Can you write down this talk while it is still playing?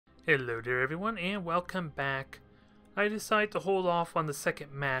Hello there everyone and welcome back. I decided to hold off on the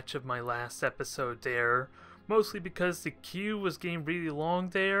second match of my last episode there, mostly because the queue was getting really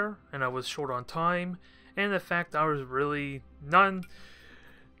long there and I was short on time, and the fact I was really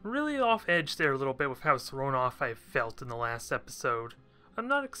off edge there a little bit with how thrown off I felt in the last episode. I'm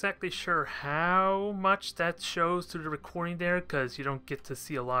not exactly sure how much that shows through the recording there because you don't get to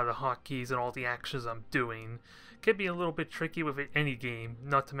see a lot of the hotkeys and all the actions I'm doing. Can be a little bit tricky with any game,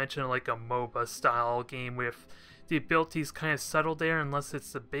 not to mention like a MOBA style game with the abilities kind of subtle there unless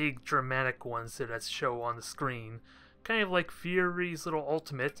it's the big dramatic ones that show on the screen. Kind of like Fury's little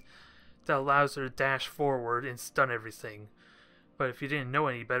ultimate that allows her to dash forward and stun everything. But if you didn't know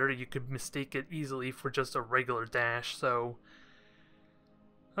any better, you could mistake it easily for just a regular dash, so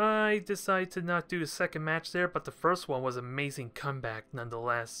I decided to not do the second match there, but the first one was an amazing comeback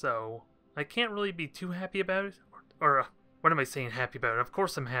nonetheless, so I can't really be too happy about it. Or what am I saying happy about? Of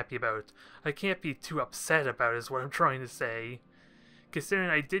course I'm happy about it. I can't be too upset about it is what I'm trying to say. Considering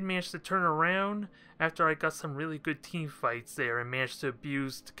I did manage to turn around after I got some really good team fights there and managed to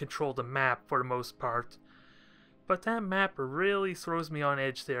control the map for the most part. But that map really throws me on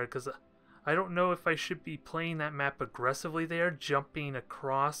edge there because I don't know if I should be playing that map aggressively there, jumping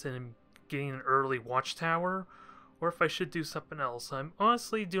across and getting an early watchtower, or if I should do something else. I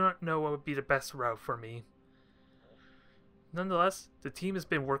honestly do not know what would be the best route for me. Nonetheless, the team has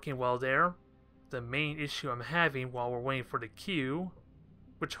been working well there. The main issue I'm having while we're waiting for the queue,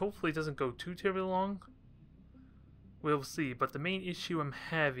 which hopefully doesn't go too terribly long, we'll see, but the main issue I'm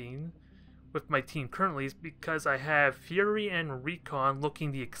having with my team currently is because I have Fury and Recon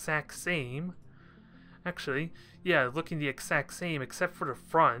looking the exact same. Actually, yeah, looking the exact same except for the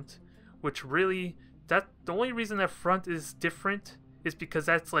front, which really, the only reason that front is different is because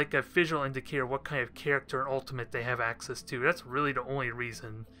that's like a visual indicator what kind of character and ultimate they have access to. That's really the only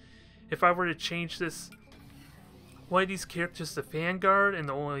reason. If I were to change this, one of these characters to Vanguard, and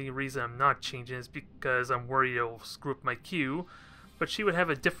the only reason I'm not changing is because I'm worried it'll screw up my queue, but she would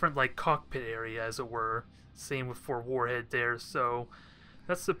have a different like cockpit area as it were. Same with for Warhead there, so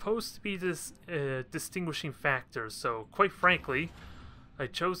that's supposed to be this distinguishing factor. So quite frankly, I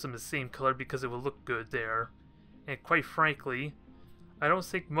chose them the same color because it would look good there. And quite frankly, I don't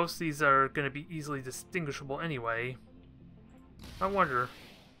think most of these are going to be easily distinguishable anyway. I wonder.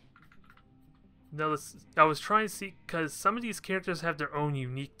 No, I was trying to see, because some of these characters have their own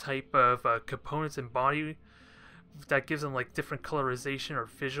unique type of components and body that gives them like different colorization or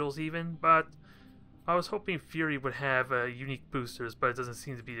visuals even, but I was hoping Fury would have unique boosters, but it doesn't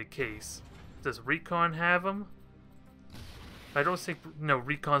seem to be the case. Does Recon have them? I don't think, no,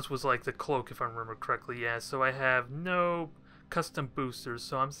 Recon's was like the cloak if I remember correctly, yeah, so I have no custom boosters,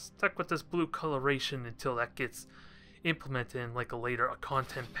 so I'm stuck with this blue coloration until that gets implemented in like a later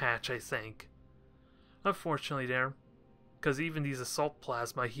content patch, I think. Unfortunately there, because even these assault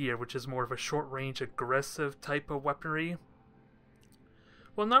plasma here, which is more of a short range aggressive type of weaponry,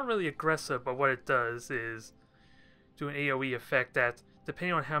 well, not really aggressive, but what it does is do an AoE effect that,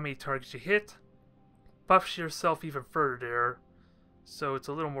 depending on how many targets you hit, buffs yourself even further there, so it's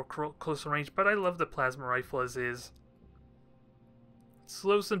a little more closer range. But I love the plasma rifle as is.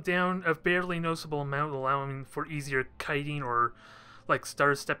 Slows them down a barely noticeable amount, allowing for easier kiting or like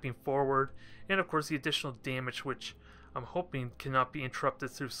stutter stepping forward, and of course the additional damage, which I'm hoping cannot be interrupted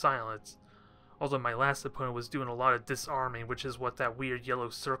through silence. Although my last opponent was doing a lot of disarming, which is what that weird yellow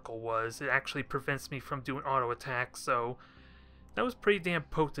circle was. It actually prevents me from doing auto attacks, so that was pretty damn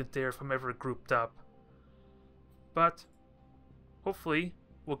potent there if I'm ever grouped up. But hopefully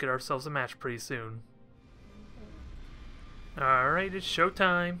we'll get ourselves a match pretty soon. Alright, it's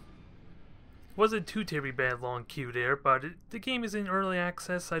showtime. Wasn't too terribly bad long queue there, but the game is in early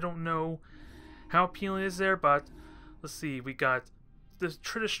access. I don't know how appealing it is there, but let's see. We got the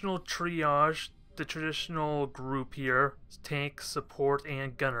traditional triage, the traditional group here. Tank, support,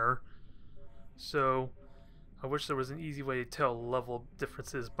 and gunner. So I wish there was an easy way to tell level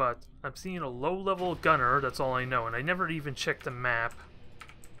differences, but I'm seeing a low-level gunner, that's all I know, and I never even checked the map.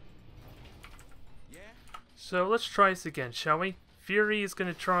 So let's try this again, shall we? Fury is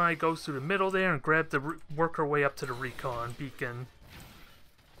going to try, goes through the middle there and work her way up to the recon beacon.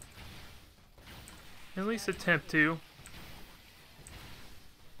 At least attempt to.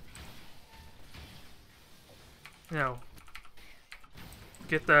 Now,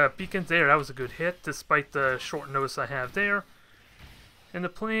 get the beacons there. That was a good hit, despite the short notice I have there. And the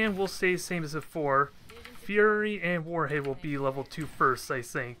plan will stay the same as before. Fury and Warhead will be level 2 first, I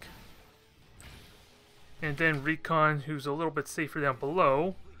think. And then Recon, who's a little bit safer down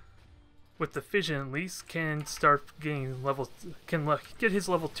below, with the fission at least, can start getting get his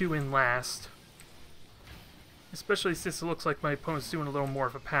level 2 in last. Especially since it looks like my opponent's doing a little more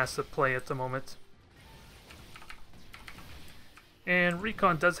of a passive play at the moment. And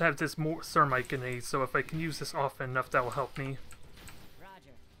Recon does have this more thermite grenade, so if I can use this often enough, that will help me.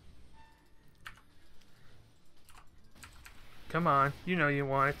 Roger. Come on, you know you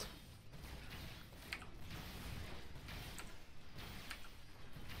want it.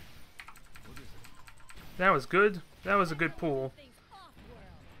 That was good. That was a good pull.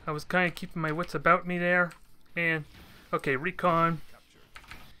 I was kind of keeping my wits about me there. And, okay, Recon,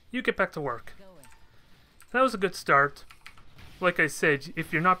 you get back to work. That was a good start. Like I said,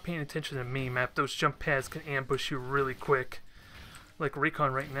 if you're not paying attention to the mini-map, those jump pads can ambush you really quick. Like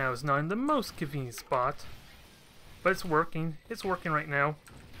Recon right now is not in the most convenient spot. But it's working. It's working right now.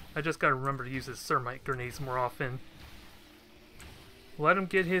 I just gotta remember to use his thermite grenades more often. Let him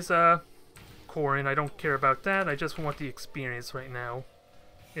get his core in. I don't care about that. I just want the experience right now.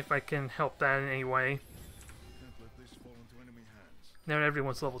 If I can help that in any way. Now that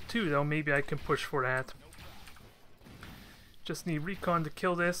everyone's level 2 though, maybe I can push for that. Just need Recon to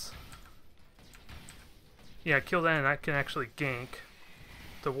kill this. Yeah, kill that and I can actually gank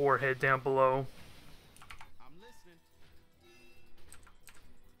the warhead down below. I'm listening.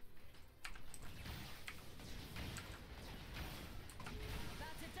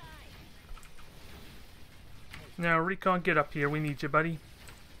 About to die. Now Recon, get up here. We need you, buddy.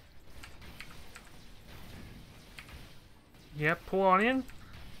 Yep, pull on in.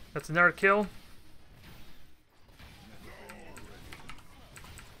 That's another kill.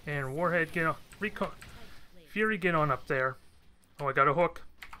 And Warhead, get on. Recon. Fury, get on up there. Oh, I got a hook.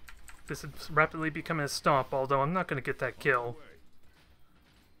 This is rapidly becoming a stomp, although I'm not going to get that kill.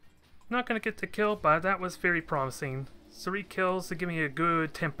 Not going to get the kill, but that was very promising. 3 kills to give me a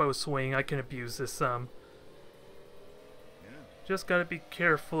good tempo swing. I can abuse this some. Just got to be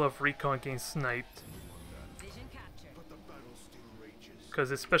careful of Recon getting sniped. Vision captured. But the battle still rages.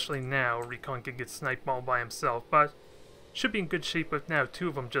 Because especially now, Recon can get sniped all by himself, but should be in good shape with now 2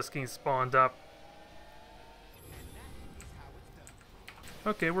 of them just getting spawned up.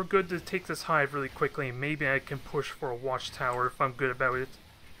 Okay, we're good to take this hive really quickly, and maybe I can push for a watchtower if I'm good about it.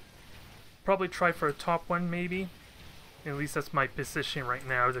 Probably try for a top one, maybe. At least that's my position right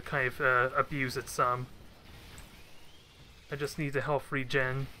now, to kind of abuse it some. I just need the health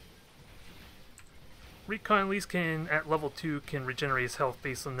regen. Recon at least can, at level 2, can regenerate his health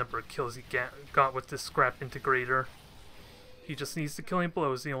based on the number of kills he got with this scrap integrator. He just needs the killing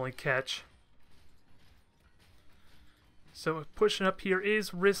blow is the only catch. So pushing up here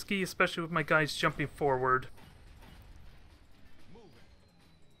is risky, especially with my guys jumping forward.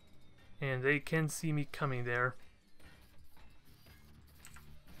 And they can see me coming there.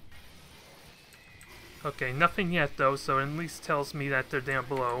 Okay, nothing yet though, so it at least tells me that they're down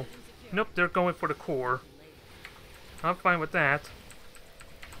below. Nope, they're going for the core. I'm fine with that.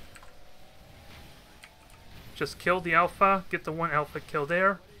 Just kill the alpha, get the 1 alpha kill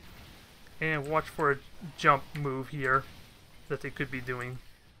there, and watch for a jump move here that they could be doing.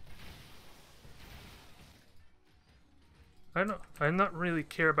 I not really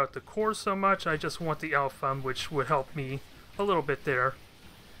care about the core so much, I just want the alpha, which would help me a little bit there.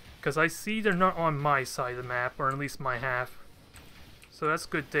 Because I see they're not on my side of the map, or at least my half. So that's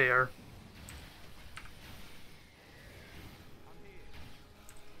good there.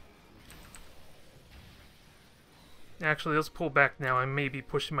 Actually, let's pull back now. I may be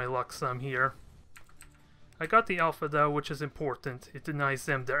pushing my luck some here. I got the alpha though, which is important. It denies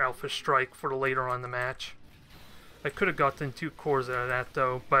them their alpha strike for later on in the match. I could have gotten 2 cores out of that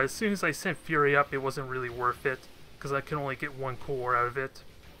though, but as soon as I sent Fury up, it wasn't really worth it. Because I can only get 1 core out of it.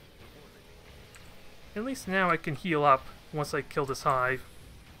 At least now I can heal up once I kill this hive.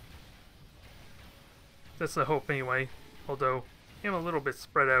 That's the hope anyway, although I'm a little bit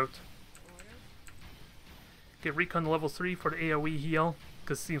spread out. Get Recon to level 3 for the AoE heal,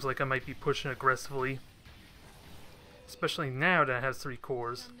 because it seems like I might be pushing aggressively. Especially now that it has 3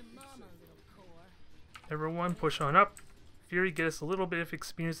 cores. Everyone push on up. Fury, get us a little bit of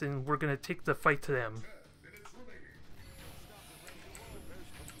experience and we're going to take the fight to them.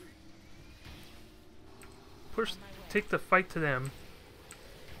 Push, take the fight to them.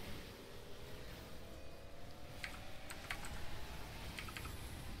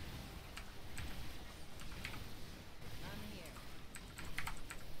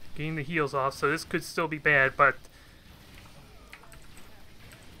 Getting the heals off, so this could still be bad, but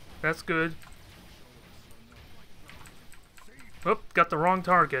that's good. Oop, got the wrong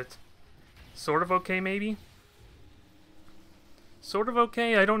target. Sort of okay, maybe? Sort of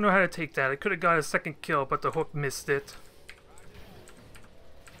okay. I don't know how to take that. I could have got a second kill, but the hook missed it.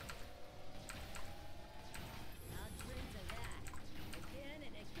 I'll drink to that. Again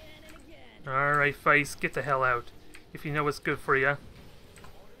and again and again. Alright, Feist, get the hell out. If you know what's good for you.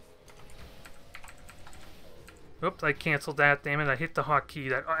 Oops, I canceled that. Damn it, I hit the hotkey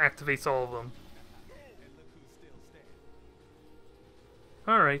that activates all of them.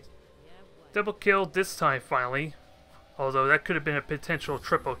 Alright. Double kill this time, finally. Although that could have been a potential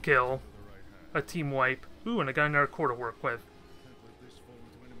triple kill. A team wipe. Ooh, and I got another core to work with.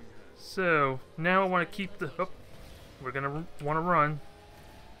 So, now I want to keep the... Oh, we're going to want to run.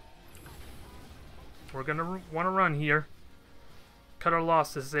 We're going to want to run here. Cut our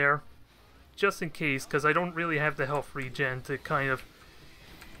losses there. Just in case, because I don't really have the health regen to kind of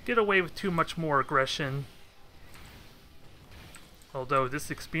get away with too much more aggression. Although this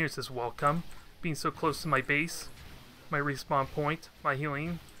experience is welcome. Being so close to my base. My respawn point. My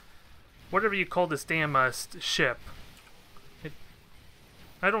healing. Whatever you call this damn ship.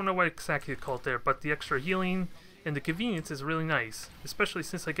 I don't know what exactly you call it there, but the extra healing and the convenience is really nice. Especially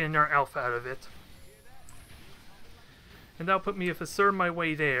since I get another alpha out of it. And that'll put me, if I serve my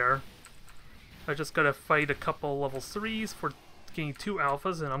way there, I just gotta fight a couple level 3s for getting 2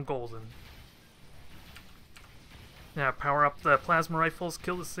 alphas and I'm golden. Now power up the plasma rifles,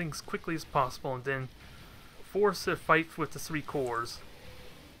 kill this thing as quickly as possible, and then force a fight with the 3 cores.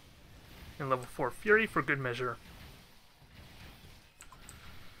 And level 4 Fury for good measure.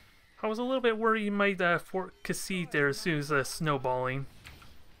 I was a little bit worried you might concede there as soon as snowballing.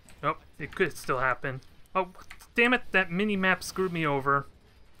 Oh, it could still happen. Oh, damn it, that mini-map screwed me over.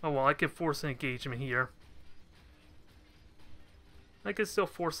 Oh well, I can force an engagement here. I can still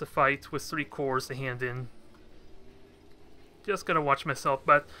force a fight with 3 cores to hand in. Just gotta watch myself,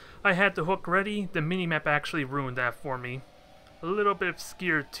 but I had the hook ready. The minimap actually ruined that for me. A little bit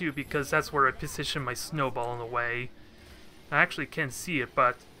obscured too, because that's where I position my snowball in the way. I actually can see it,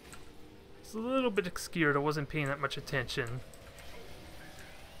 but it's a little bit obscured. I wasn't paying that much attention.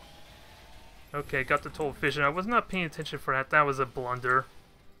 Okay, got the total vision. I was not paying attention for that. That was a blunder.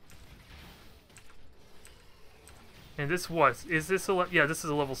 And this was, is this a, yeah, this is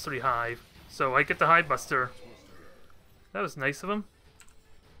a level 3 hive. So I get the hive buster. That was nice of him.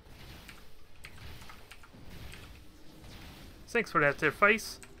 Thanks for that there,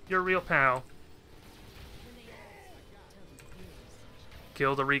 Feist. You're a real pal.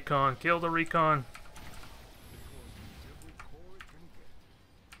 Kill the recon, kill the recon.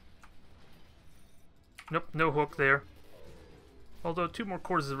 Nope, no hook there. Although 2 more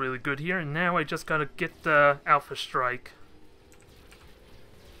cores is really good here, and now I just gotta get the Alpha Strike.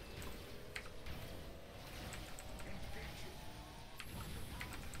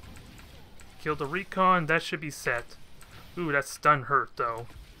 Kill the recon, that should be set. Ooh, that stun hurt though.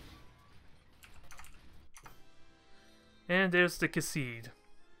 And there's the concede.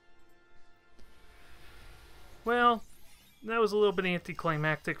 Well, that was a little bit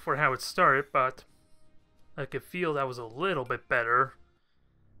anticlimactic for how it started, but I could feel that was a little bit better.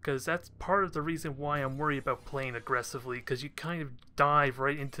 Because that's part of the reason why I'm worried about playing aggressively, because you kind of dive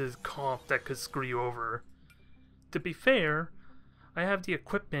right into the comp that could screw you over. To be fair, I have the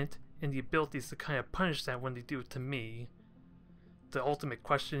equipment and the abilities to kind of punish that when they do it to me. The ultimate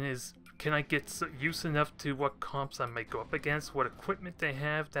question is, can I get use enough to what comps I might go up against, what equipment they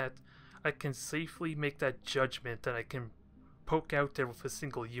have, that I can safely make that judgment that I can poke out there with a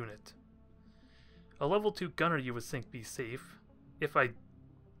single unit. A level 2 gunner you would think be safe, if I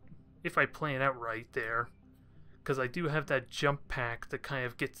plan out right there, because I do have that jump pack to kind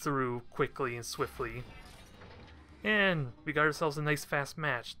of get through quickly and swiftly. And we got ourselves a nice fast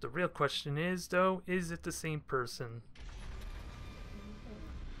match. The real question is, though, is it the same person?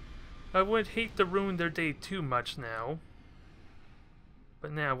 I would hate to ruin their day too much now.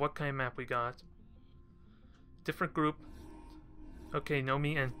 But now, what kind of map we got? Different group. Okay,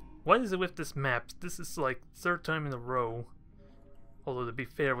 Nomi, and what is it with this map? This is like 3rd time in a row. Although to be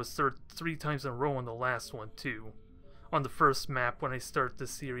fair, it was 3 times in a row on the last one too. On the first map when I started this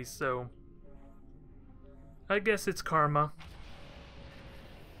series, so I guess it's karma.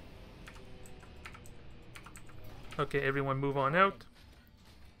 Okay, everyone move on out.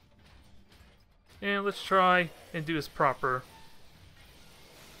 And let's try and do this proper.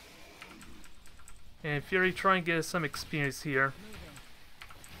 And Fury, try and get us some experience here.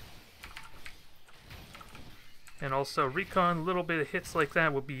 And also recon, a little bit of hits like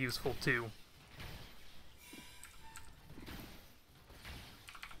that would be useful too.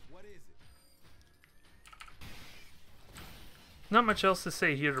 What is it? Not much else to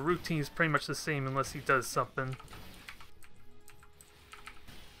say here. The routine is pretty much the same unless he does something.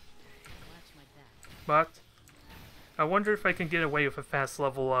 But I wonder if I can get away with a fast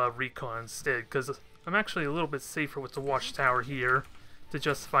level recon instead, because I'm actually a little bit safer with the watchtower here to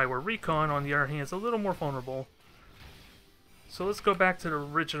justify where recon, on the other hand, is a little more vulnerable. So let's go back to the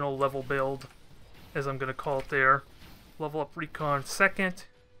original level build, as I'm going to call it there. Level up recon second,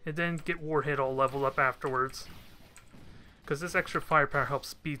 and then get warhead all leveled up afterwards. Because this extra firepower helps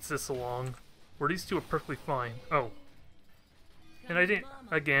speeds this along, where these two are perfectly fine. Oh. And I didn't,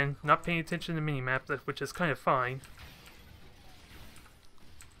 again, not paying attention to the minimap, which is kind of fine.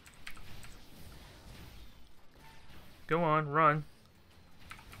 Go on, run.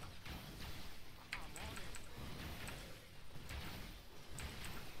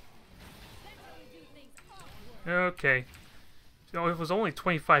 Okay. You know, it was only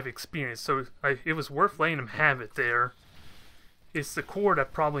 25 experience, so it was worth letting him have it there. It's the core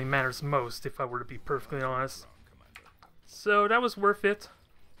that probably matters most, if I were to be perfectly honest. So that was worth it.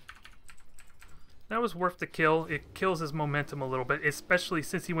 That was worth the kill. It kills his momentum a little bit, especially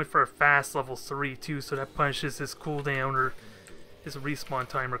since he went for a fast level 3 too, so that punishes his cooldown or his respawn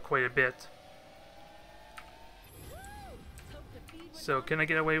timer quite a bit. So can I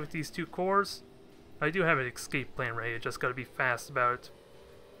get away with these two cores? I do have an escape plan ready, I just gotta be fast about it.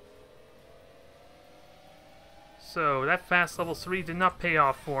 So that fast level 3 did not pay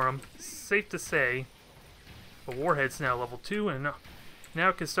off for him, safe to say. But Warhead's now level 2, and now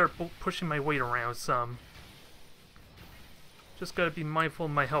I can start pushing my weight around some. Just gotta be mindful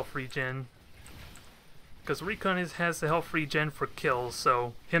of my health regen. Because Recon has the health regen for kills,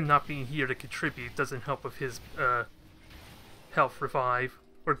 so him not being here to contribute doesn't help with his health revive,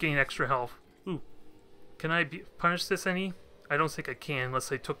 or gain extra health. Ooh. Can I punish this any? I don't think I can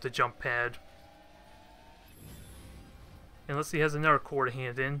unless I took the jump pad. Unless he has another core to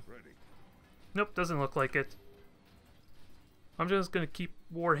hand in. Nope, doesn't look like it. I'm just gonna keep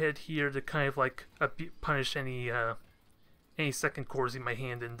Warhead here to kind of like punish any second cores he might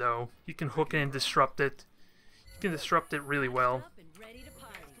hand in though. You can hook it and disrupt it. You can disrupt it really well.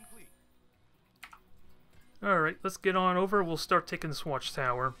 Alright, let's get on over. We'll start taking this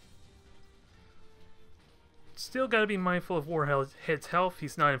watchtower. Still gotta be mindful of Warhead's health.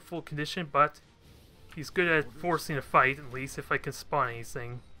 He's not in full condition, but he's good at forcing a fight, at least, if I can spawn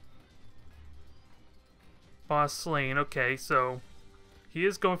anything. Boss slain, okay, so he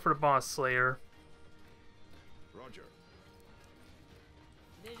is going for the boss slayer. Roger.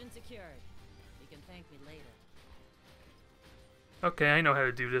 Vision secured. You can thank me later. Okay, I know how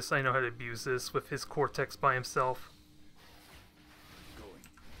to do this. I know how to abuse this with his Cortex by himself. Going.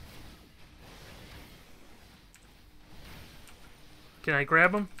 Can I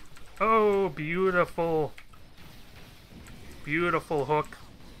grab him? Oh, beautiful. Beautiful hook.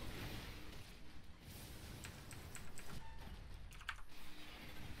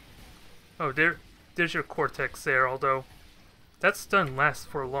 Oh, there's your Cortex there, although that stun lasts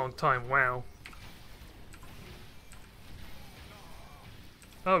for a long time, wow.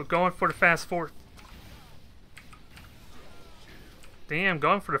 Oh, going for the fast forward. Damn,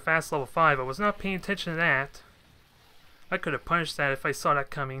 going for the fast level 5. I was not paying attention to that. I could have punished that if I saw that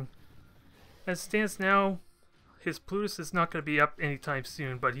coming. As it stands now, his Plutus is not going to be up anytime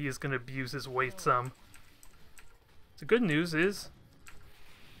soon, but he is going to abuse his weight some. The good news is,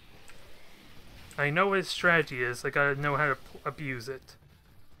 I know what his strategy is. I gotta know how to abuse it.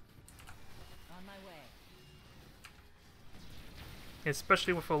 On my way.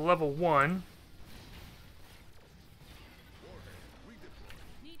 Especially with a level 1.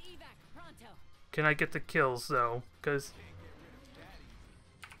 Need evac pronto. Can I get the kills though? Because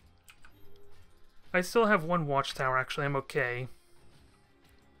I still have one watchtower. Actually, I'm okay.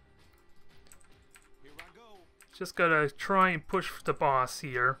 Here I go. Just gotta try and push the boss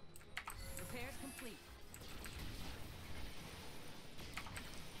here. Repairs complete.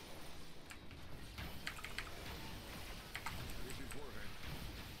 This is Warhead.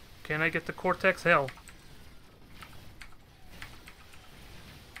 Can I get the Cortex? Hell.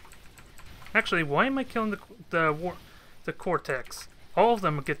 Actually, why am I killing the Cortex? All of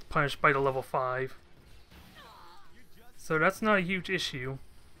them get punished by the level 5. So that's not a huge issue.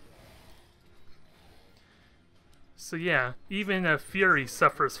 So yeah, even Fury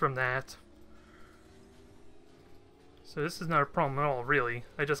suffers from that. So this is not a problem at all, really.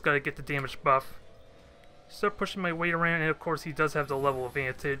 I just gotta get the damage buff. Start pushing my weight around, and of course he does have the level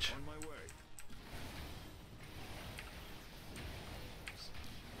advantage. On my way.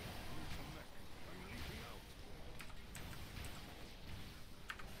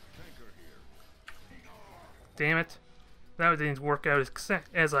 Tanker here. Damn it. That didn't work out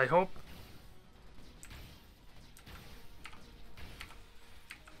as I hoped.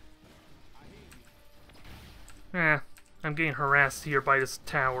 I'm getting harassed here by this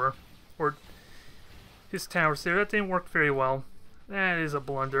tower. Or his towers there. That didn't work very well. That is a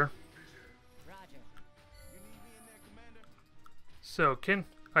blunder. Roger. So,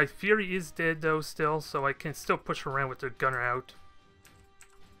 I fear he is dead though still, so I can still push around with the gunner out.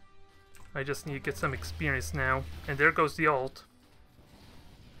 I just need to get some experience now. And there goes the ult.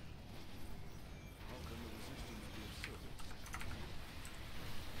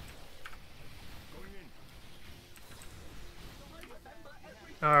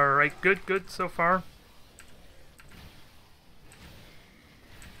 Alright, good so far.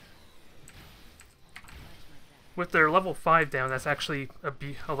 With their level 5 down, that's actually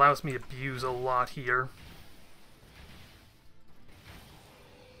allows me to abuse a lot here.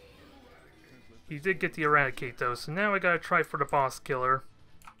 He did get the eradicate though, so now I gotta try for the boss killer.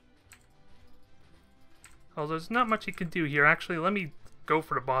 Although there's not much he can do here. Actually, let me go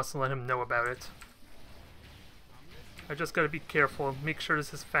for the boss and let him know about it. I just gotta be careful, make sure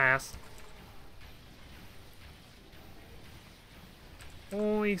this is fast.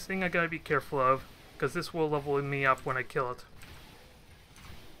 Only thing I gotta be careful of, because this will level me up when I kill it.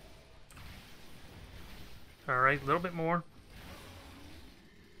 Alright, a little bit more.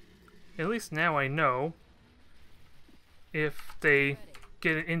 At least now I know if they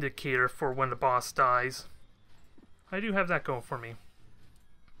get an indicator for when the boss dies. I do have that going for me.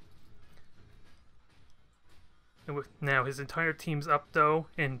 And with now his entire team's up though,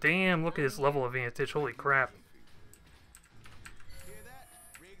 and damn, look at his level advantage, holy crap.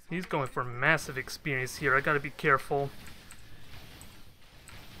 He's going for massive experience here, I gotta be careful.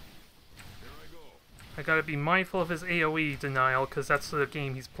 I gotta be mindful of his AoE denial, because that's the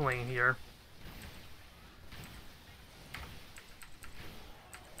game he's playing here.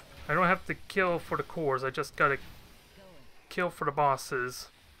 I don't have to kill for the cores, I just gotta kill for the bosses.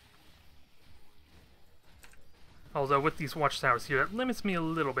 Although with these watchtowers here, that limits me a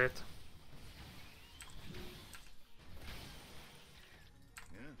little bit.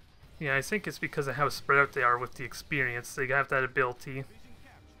 Yeah, I think it's because of how spread out they are with the experience. They have that ability.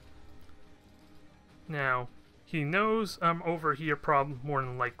 Now, he knows I'm over here more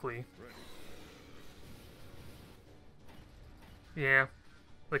than likely. Yeah,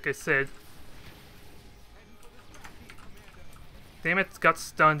 like I said. Damn it, got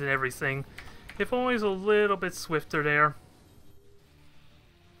stunned and everything. If only he's a little bit swifter there.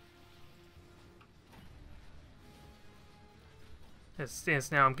 As it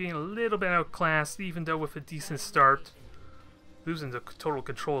stands now, I'm getting a little bit outclassed, even though with a decent start. Losing the total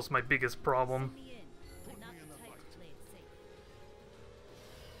control is my biggest problem.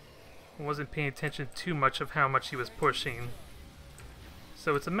 I wasn't paying attention too much of how much he was pushing.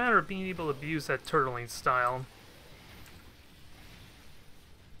 So it's a matter of being able to abuse that turtling style.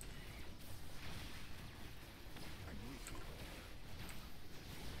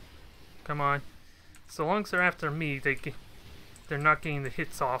 Come on. So long as they're after me, they're not getting the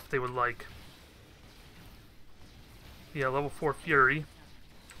hits off they would like. Yeah, level 4 Fury.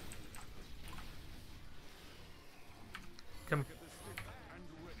 Come.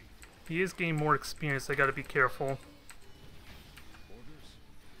 He is getting more experience, I gotta be careful.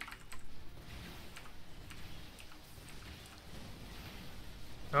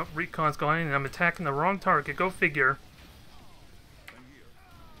 Oh, recon's going and I'm attacking the wrong target, go figure.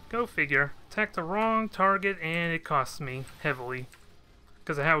 Go figure. Attacked the wrong target and it costs me heavily.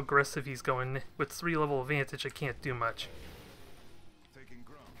 Because of how aggressive he's going. With 3 level advantage I can't do much.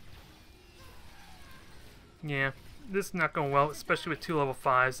 Yeah, this is not going well, especially with 2 level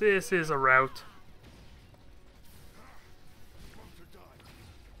 5s. This is a rout.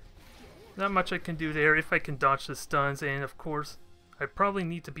 Not much I can do there if I can dodge the stuns, and of course I probably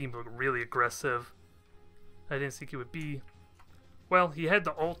need to be really aggressive. I didn't think it would be. Well, he had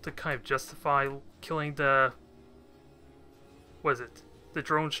the ult to kind of justify killing the... What is it? The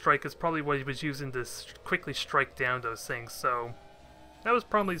drone strike is probably what he was using to quickly strike down those things, so... That was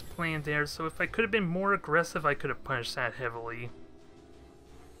probably his plan there, so if I could have been more aggressive, I could have punished that heavily.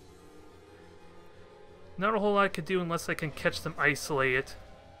 Not a whole lot I could do unless I can catch them isolated.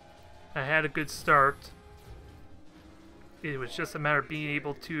 I had a good start. It was just a matter of being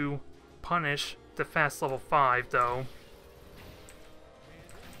able to punish the fast level 5, though.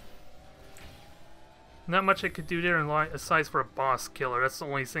 Not much I could do there aside for a boss killer. That's the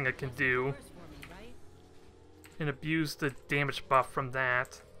only thing I can do. And abuse the damage buff from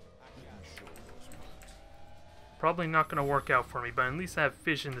that. Probably not going to work out for me, but at least I have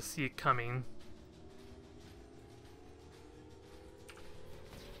vision to see it coming.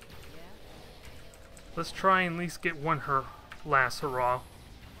 Let's try and at least get one last hurrah.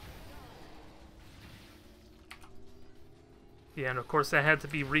 Yeah, and of course that had to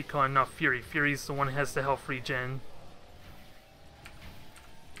be Recon, not Fury. Fury's the one who has the health regen.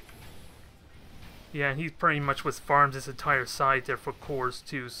 Yeah, and he pretty much was farmed his entire side there for cores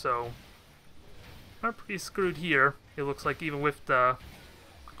too, so I'm pretty screwed here. It looks like even with the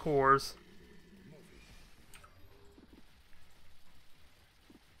cores.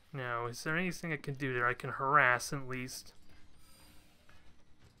 Now, is there anything I can do there? I can harass at least.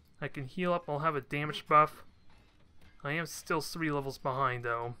 I can heal up, I'll have a damage buff. I am still 3 levels behind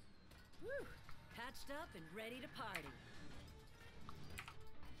though. Woo! Patched up and ready to party.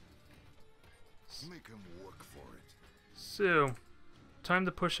 Make him work for it. So, time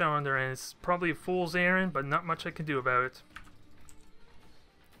to push out on their end. It's probably a fool's errand, but not much I can do about it.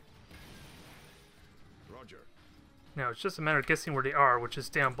 Roger. Now, it's just a matter of guessing where they are, which is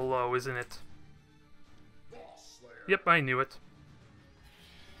down below, isn't it? Yep, I knew it.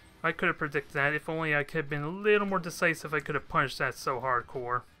 I could have predicted that. If only I could have been a little more decisive, I could have punched that so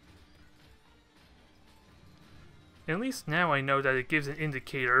hardcore. At least now I know that it gives an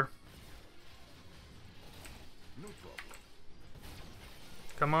indicator. No problem.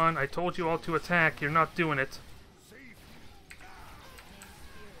 Come on, I told you all to attack. You're not doing it.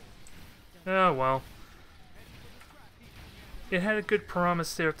 Oh well. It had a good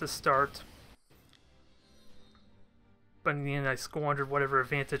promise there at the start. But in the end I squandered whatever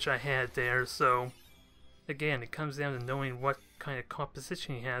advantage I had there, so again, it comes down to knowing what kind of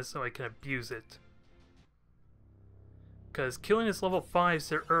composition he has so I can abuse it. Because killing his level 5s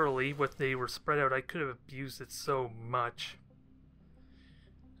there early, when they were spread out, I could have abused it so much.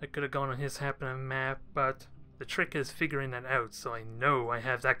 I could have gone on his happening map, but the trick is figuring that out, so I know I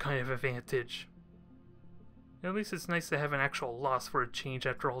have that kind of advantage. At least it's nice to have an actual loss for a change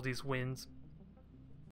after all these wins.